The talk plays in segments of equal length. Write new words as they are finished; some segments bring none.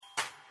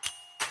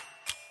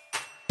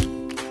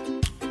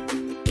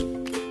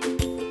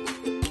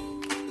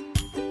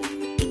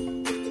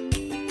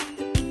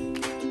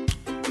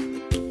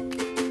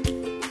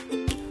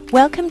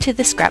Welcome to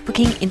the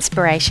Scrapbooking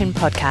Inspiration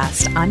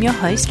Podcast. I'm your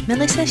host,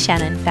 Melissa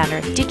Shannon, founder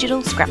of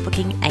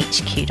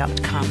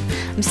digitalscrapbookinghq.com.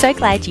 I'm so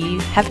glad you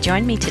have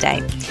joined me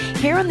today.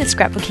 Here on the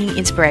Scrapbooking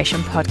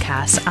Inspiration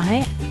Podcast,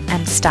 I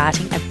am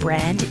starting a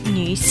brand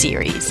new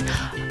series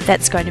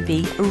that's going to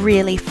be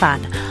really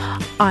fun.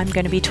 I'm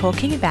going to be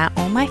talking about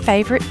all my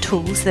favourite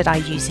tools that I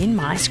use in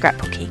my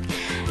scrapbooking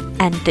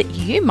and that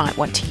you might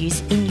want to use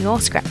in your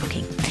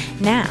scrapbooking.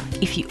 Now,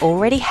 if you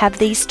already have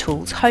these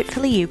tools,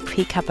 hopefully you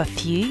pick up a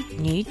few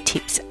new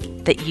tips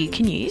that you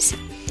can use.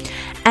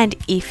 And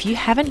if you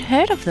haven't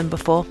heard of them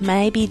before,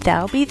 maybe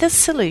they'll be the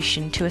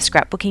solution to a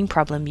scrapbooking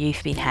problem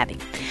you've been having.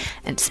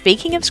 And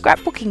speaking of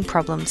scrapbooking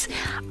problems,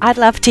 I'd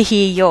love to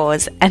hear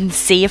yours and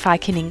see if I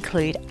can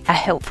include a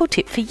helpful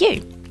tip for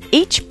you.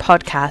 Each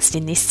podcast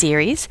in this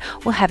series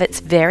will have its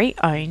very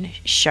own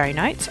show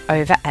notes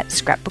over at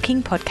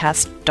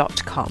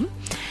scrapbookingpodcast.com.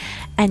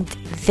 And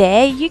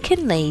there you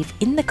can leave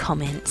in the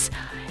comments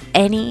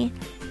any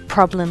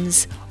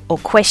problems or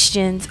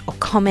questions or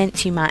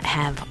comments you might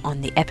have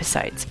on the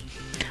episodes.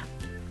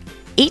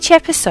 Each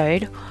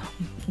episode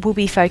will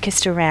be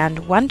focused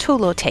around one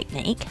tool or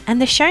technique,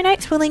 and the show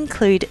notes will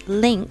include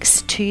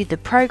links to the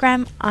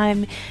program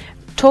I'm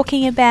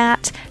talking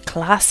about,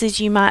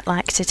 classes you might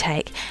like to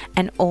take,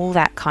 and all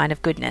that kind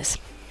of goodness.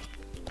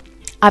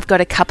 I've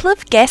got a couple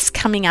of guests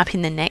coming up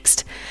in the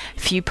next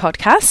few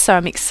podcasts, so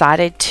I'm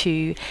excited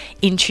to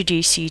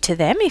introduce you to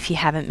them if you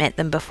haven't met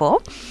them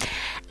before.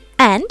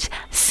 And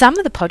some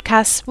of the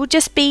podcasts will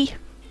just be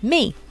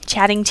me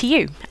chatting to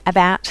you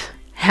about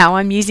how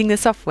I'm using the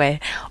software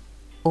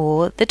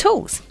or the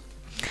tools.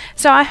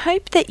 So I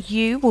hope that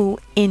you will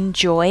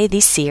enjoy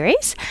this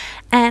series,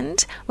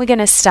 and we're going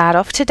to start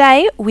off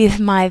today with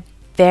my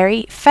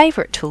very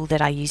favourite tool that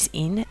I use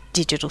in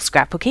digital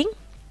scrapbooking,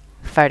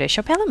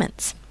 Photoshop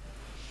Elements.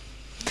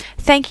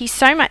 Thank you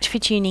so much for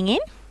tuning in,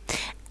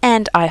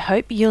 and I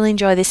hope you'll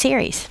enjoy the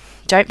series.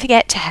 Don't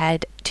forget to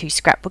head to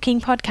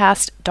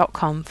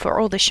scrapbookingpodcast.com for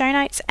all the show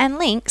notes and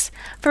links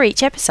for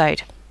each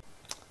episode.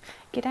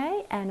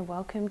 G'day and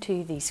welcome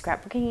to the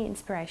Scrapbooking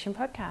Inspiration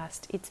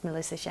Podcast. It's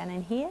Melissa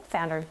Shannon here,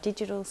 founder of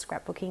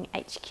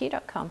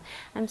digitalscrapbookinghq.com.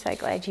 I'm so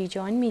glad you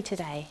joined me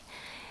today.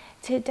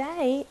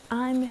 Today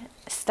I'm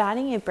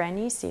starting a brand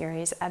new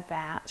series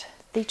about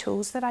the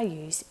tools that I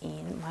use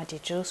in my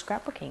digital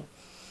scrapbooking.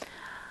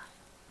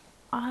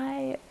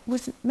 I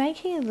was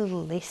making a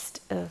little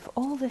list of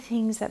all the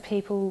things that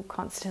people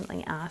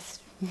constantly ask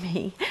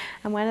me,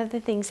 and one of the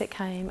things that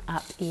came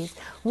up is,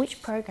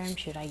 which program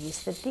should I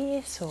use for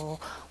this, or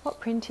what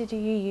printer do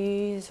you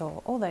use,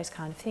 or all those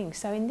kind of things.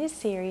 So in this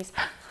series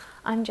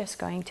I'm just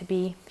going to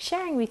be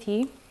sharing with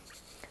you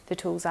the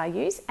tools I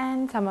use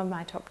and some of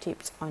my top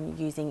tips on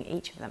using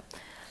each of them.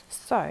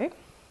 So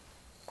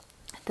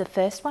the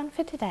first one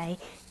for today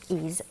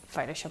is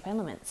Photoshop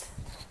Elements.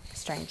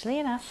 Strangely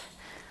enough,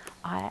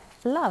 I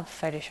love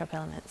Photoshop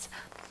Elements.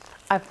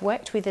 I've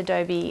worked with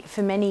Adobe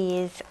for many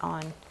years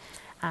on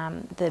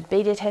the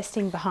beta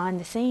testing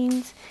behind the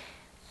scenes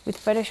with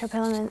Photoshop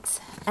Elements,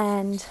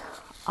 and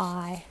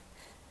I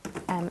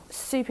am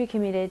super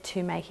committed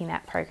to making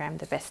that program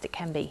the best it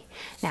can be.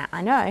 Now,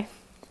 I know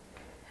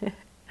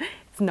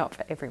it's not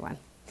for everyone.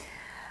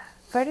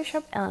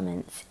 Photoshop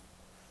Elements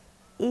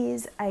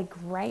is a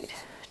great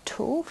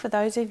tool for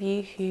those of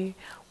you who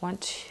want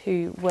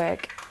to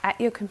work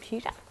at your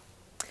computer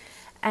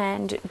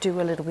and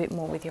do a little bit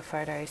more with your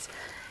photos.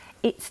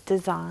 It's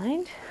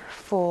designed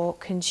for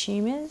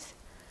consumers,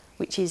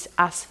 which is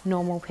us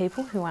normal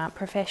people who aren't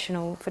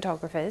professional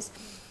photographers,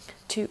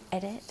 to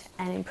edit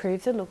and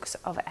improve the looks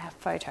of our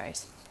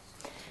photos.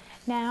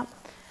 Now,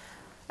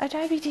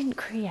 Adobe didn't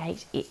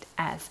create it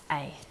as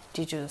a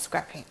digital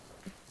scrapbooking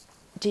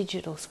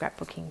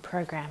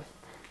program,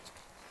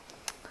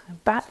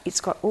 but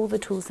it's got all the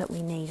tools that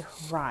we need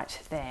right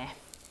there.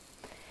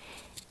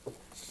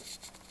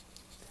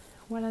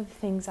 One of the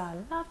things I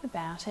love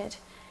about it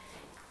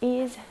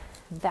is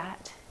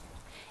that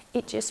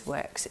it just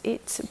works.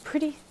 It's a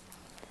pretty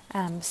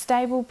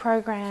stable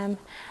program,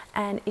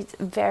 and it's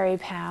very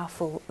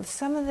powerful.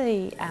 Some of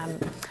the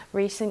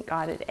recent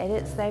guided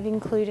edits they've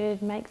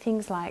included make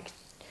things like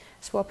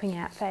swapping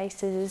out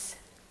faces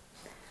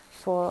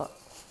for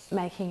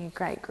making a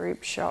great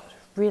group shot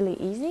really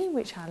easy,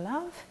 which I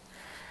love,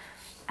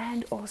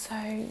 and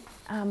also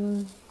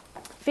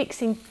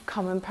fixing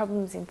common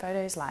problems in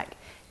photos like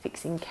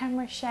fixing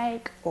camera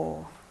shake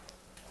or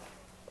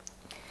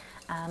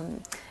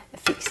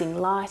fixing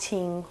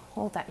lighting,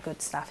 all that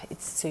good stuff.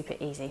 It's super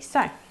easy.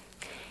 So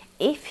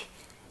if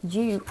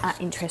you are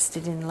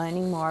interested in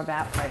learning more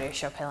about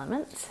Photoshop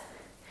Elements,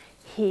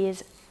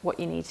 here's what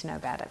you need to know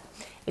about it.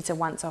 It's a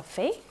once-off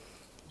fee.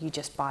 You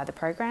just buy the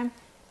program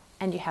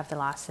and you have the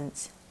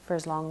license for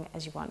as long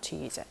as you want to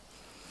use it.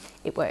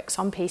 It works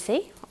on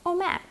PC or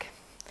Mac.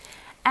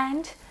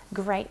 And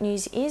great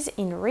news is,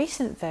 in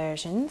recent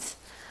versions,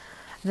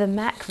 the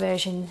Mac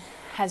version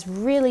has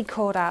really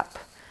caught up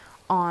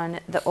on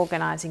the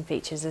organising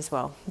features as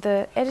well.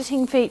 The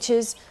editing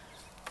features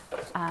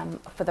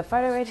for the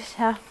photo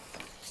editor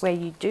where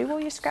you do all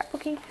your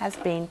scrapbooking has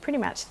been pretty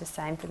much the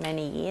same for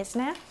many years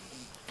now,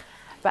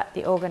 but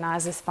the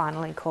organiser's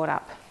finally caught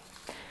up.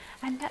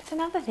 And that's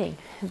another thing,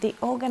 the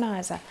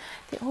organiser.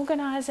 The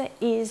organiser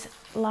is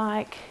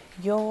like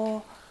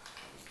your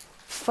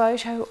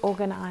photo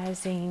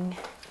organising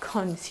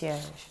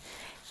concierge.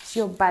 It's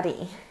your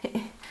buddy.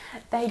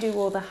 They do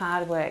all the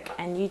hard work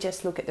and you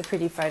just look at the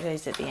pretty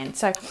photos at the end.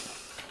 So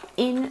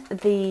in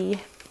the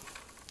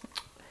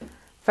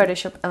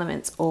Photoshop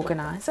Elements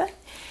organiser,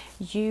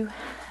 you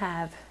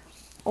have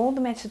all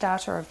the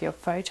metadata of your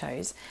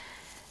photos.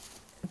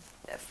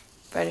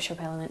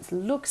 Photoshop Elements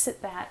looks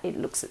at that. It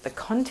looks at the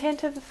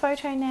content of the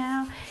photo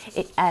now.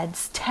 It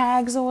adds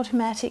tags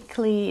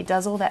automatically. It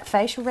does all that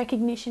facial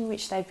recognition,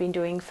 which they've been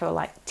doing for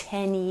like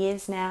 10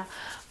 years now.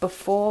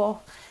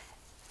 Before,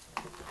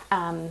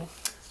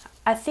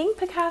 I think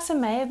Picasa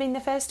may have been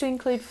the first to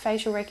include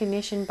facial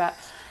recognition, but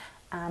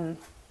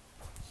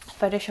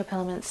Photoshop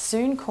Elements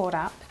soon caught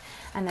up,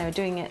 and they were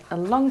doing it a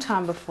long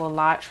time before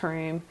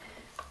Lightroom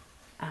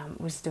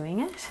was doing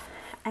it.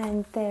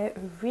 And they're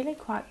really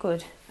quite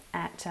good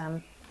at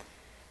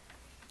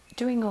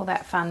doing all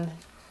that fun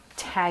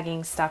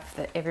tagging stuff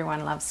that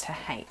everyone loves to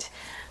hate.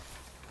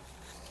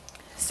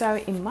 So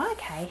in my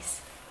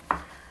case,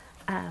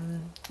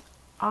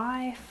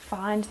 I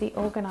find the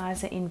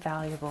organiser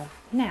invaluable.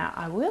 Now,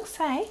 I will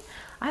say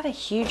I have a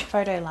huge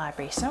photo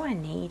library, so I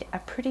need a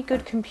pretty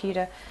good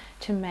computer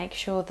to make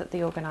sure that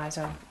the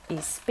organiser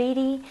is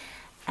speedy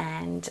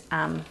and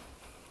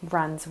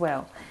runs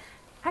well.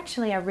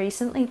 Actually, I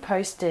recently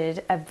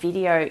posted a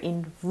video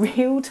in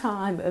real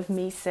time of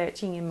me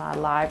searching in my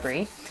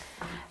library.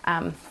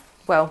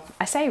 Well,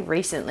 I say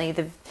recently,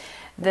 the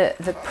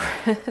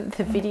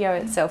video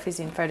itself is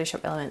in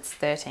Photoshop Elements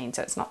 13,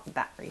 so it's not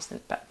that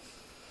recent, but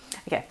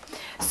okay.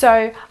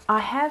 So I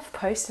have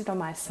posted on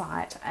my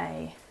site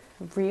a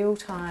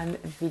real-time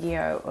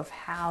video of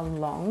how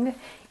long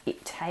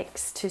it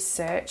takes to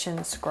search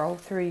and scroll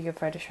through your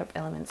Photoshop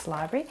Elements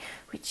library,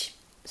 which,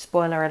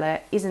 spoiler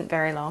alert, isn't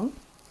very long.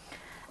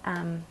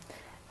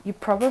 You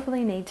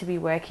probably need to be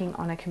working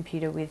on a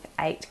computer with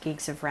 8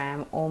 gigs of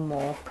RAM or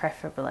more,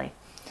 preferably.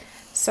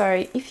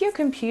 So if your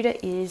computer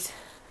is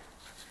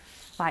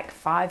like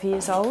 5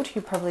 years old,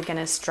 you're probably going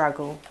to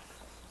struggle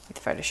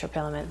with Photoshop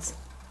Elements.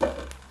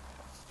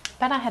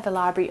 But I have a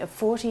library of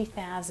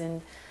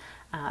 40,000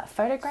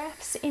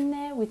 photographs in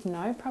there with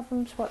no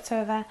problems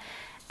whatsoever.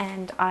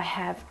 And I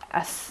have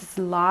a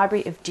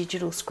library of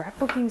digital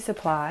scrapbooking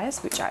supplies,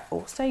 which I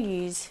also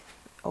use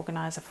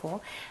Organizer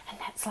for. And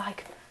that's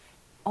like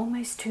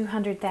almost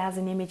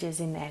 200,000 images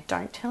in there.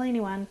 Don't tell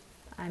anyone.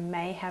 I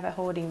may have a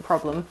hoarding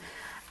problem.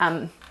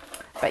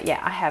 But yeah,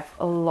 I have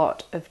a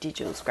lot of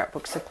digital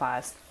scrapbook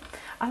supplies.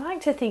 I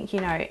like to think,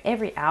 you know,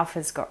 every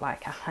alpha's got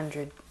like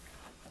 100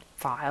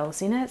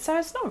 files in it, so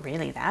it's not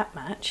really that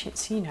much.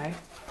 It's, you know,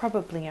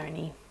 probably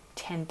only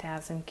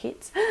 10,000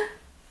 kits.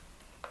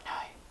 No,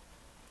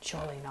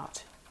 surely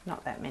not.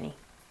 Not that many.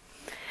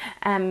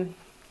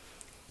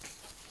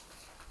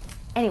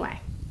 Anyway,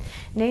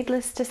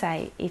 needless to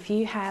say, if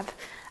you have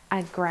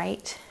a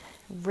great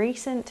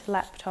recent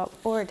laptop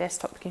or a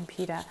desktop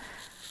computer,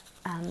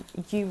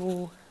 you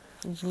will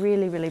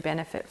really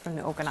benefit from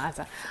the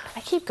organizer.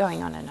 I keep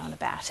going on and on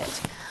about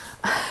it.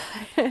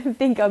 I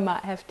think I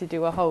might have to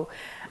do a whole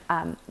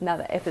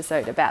another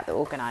episode about the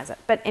organizer.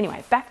 But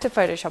anyway, back to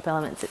Photoshop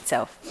Elements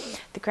itself.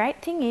 The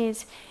great thing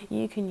is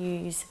you can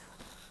use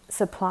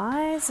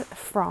supplies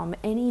from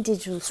any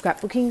digital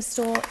scrapbooking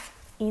store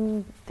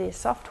in the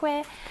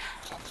software.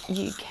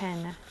 You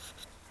can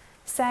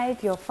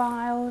save your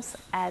files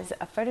as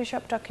a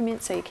Photoshop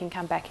document so you can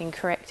come back and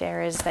correct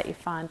errors that you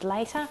find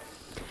later.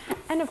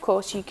 And of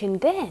course you can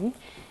then,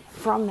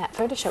 from that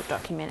Photoshop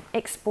document,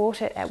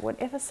 export it at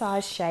whatever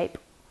size shape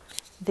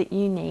that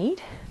you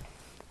need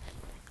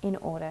in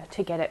order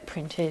to get it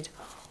printed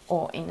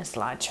or in a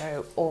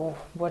slideshow or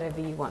whatever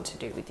you want to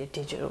do with your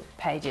digital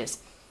pages.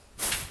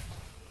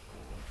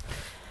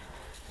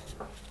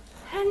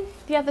 And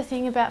the other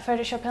thing about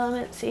Photoshop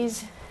Elements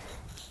is,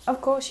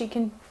 of course, you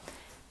can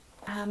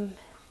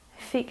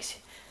fix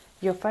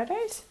your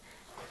photos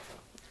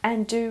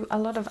and do a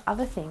lot of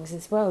other things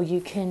as well.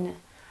 You can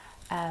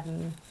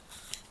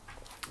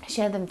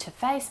share them to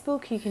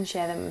Facebook, you can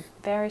share them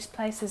various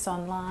places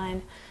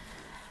online.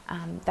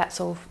 That's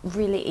all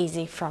really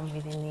easy from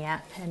within the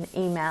app, and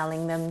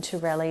emailing them to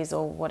rallies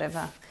or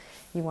whatever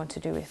you want to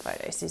do with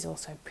photos is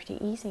also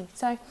pretty easy.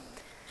 So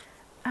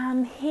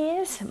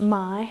here's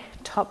my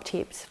top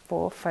tips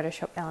for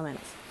Photoshop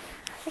Elements.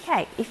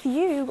 Okay, if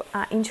you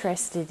are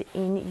interested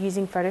in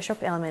using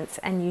Photoshop Elements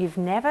and you've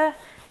never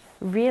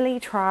really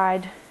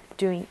tried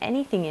doing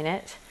anything in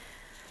it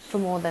for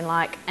more than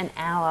like an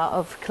hour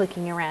of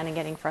clicking around and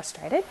getting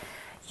frustrated,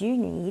 you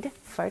need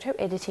Photo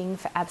Editing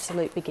for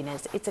Absolute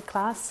Beginners. It's a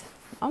class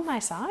on my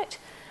site.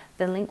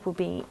 The link will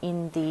be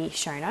in the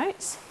show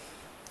notes.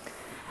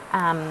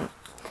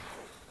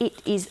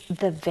 It is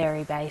the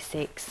very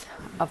basics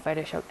of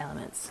Photoshop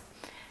Elements.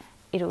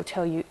 It'll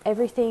tell you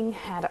everything,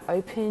 how to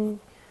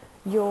open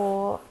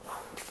your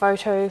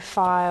photo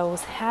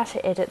files, how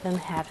to edit them,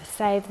 how to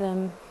save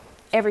them,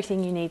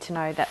 everything you need to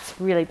know. That's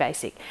really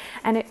basic.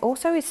 And it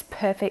also is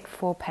perfect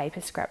for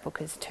paper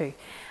scrapbookers too.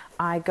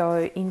 I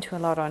go into a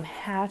lot on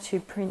how to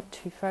print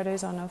 2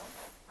 photos on a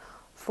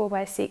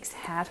 4x6,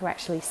 how to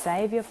actually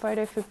save your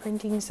photo for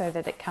printing so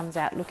that it comes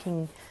out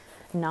looking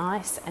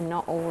nice and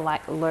not all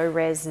like low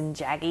res and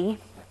jaggy.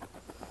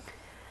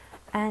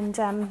 And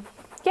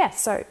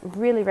so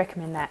really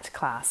recommend that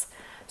class.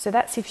 So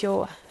that's if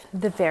you're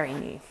the very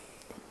new.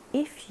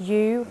 If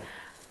you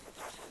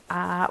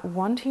are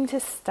wanting to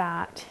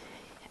start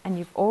and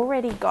you've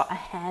already got a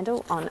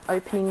handle on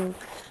opening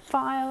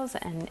files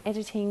and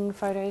editing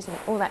photos and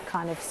all that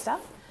kind of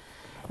stuff,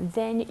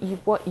 then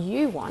what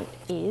you want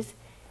is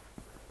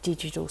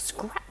digital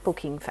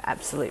scrapbooking for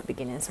absolute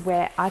beginners,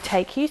 where I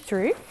take you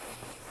through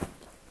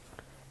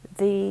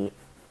the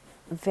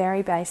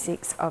very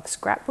basics of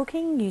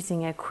scrapbooking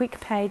using a quick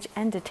page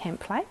and a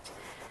template.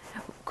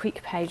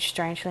 Quick page,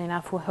 strangely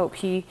enough, will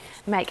help you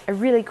make a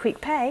really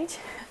quick page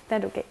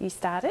that'll get you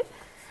started,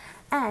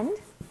 and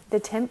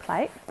the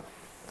template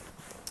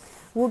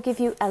will give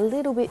you a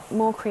little bit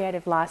more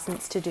creative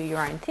license to do your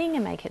own thing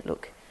and make it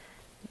look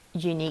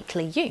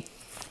uniquely you.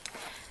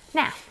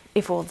 Now,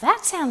 if all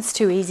that sounds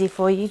too easy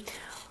for you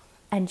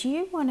and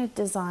you want to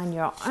design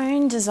your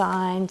own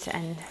designs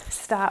and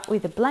start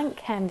with a blank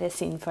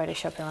canvas in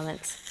Photoshop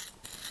Elements,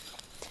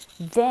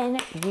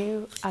 then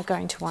you are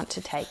going to want to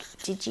take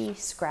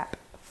DigiScrap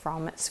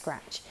from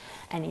scratch.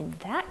 And in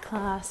that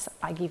class,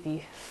 I give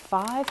you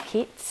 5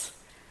 kits,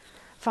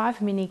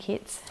 5 mini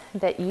kits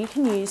that you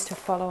can use to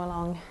follow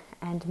along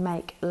and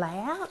make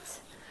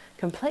layouts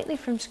completely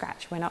from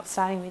scratch. We're not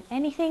starting with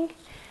anything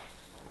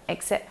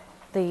except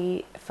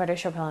the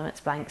Photoshop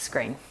Elements blank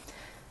screen.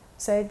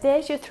 So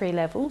there's your 3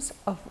 levels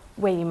of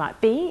where you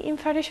might be in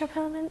Photoshop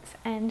Elements,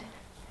 and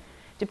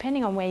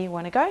depending on where you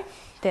want to go,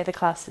 they're the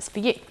classes for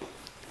you.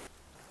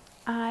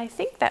 I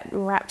think that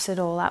wraps it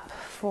all up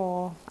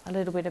for a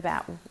little bit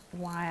about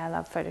why I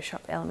love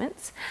Photoshop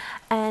Elements,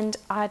 and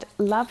I'd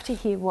love to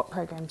hear what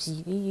programs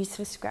you use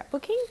for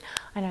scrapbooking.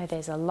 I know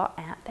there's a lot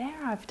out there.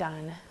 I've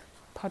done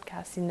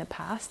podcasts in the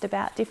past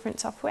about different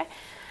software,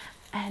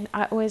 and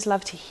I always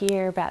love to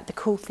hear about the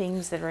cool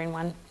things that are in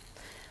one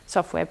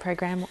software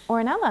program or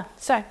another.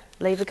 So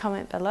leave a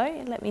comment below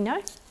and let me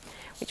know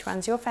which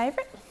one's your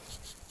favourite.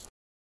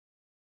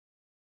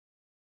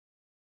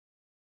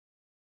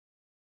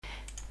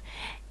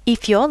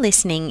 If you're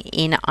listening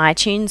in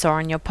iTunes or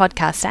on your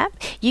podcast app,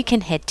 you can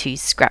head to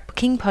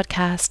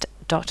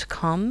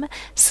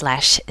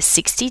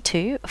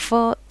scrapbookingpodcast.com/62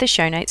 for the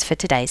show notes for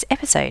today's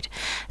episode.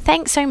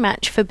 Thanks so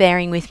much for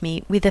bearing with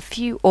me with a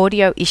few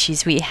audio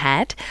issues we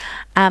had.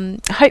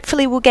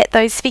 Hopefully we'll get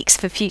those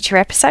fixed for future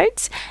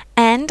episodes,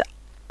 and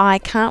I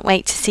can't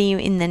wait to see you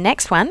in the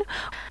next one,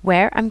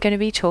 where I'm going to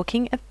be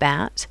talking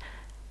about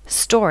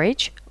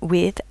storage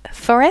with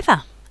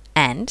Forever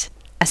and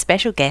a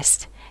special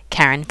guest,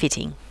 Karen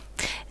Fitting.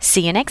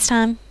 See you next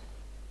time.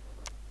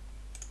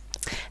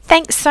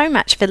 Thanks so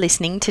much for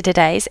listening to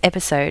today's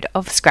episode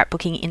of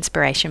Scrapbooking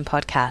Inspiration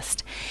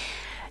Podcast.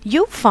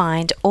 You'll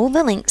find all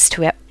the links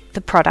to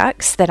the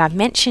products that I've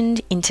mentioned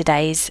in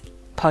today's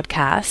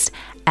podcast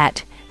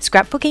at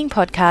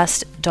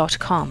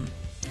scrapbookingpodcast.com.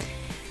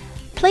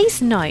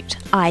 Please note,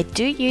 I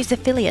do use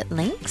affiliate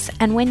links,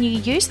 and when you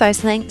use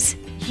those links,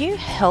 you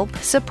help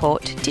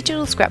support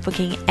Digital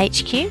Scrapbooking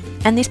HQ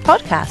and this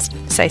podcast.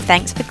 So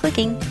thanks for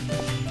clicking,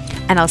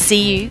 and I'll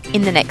see you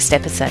in the next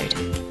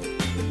episode.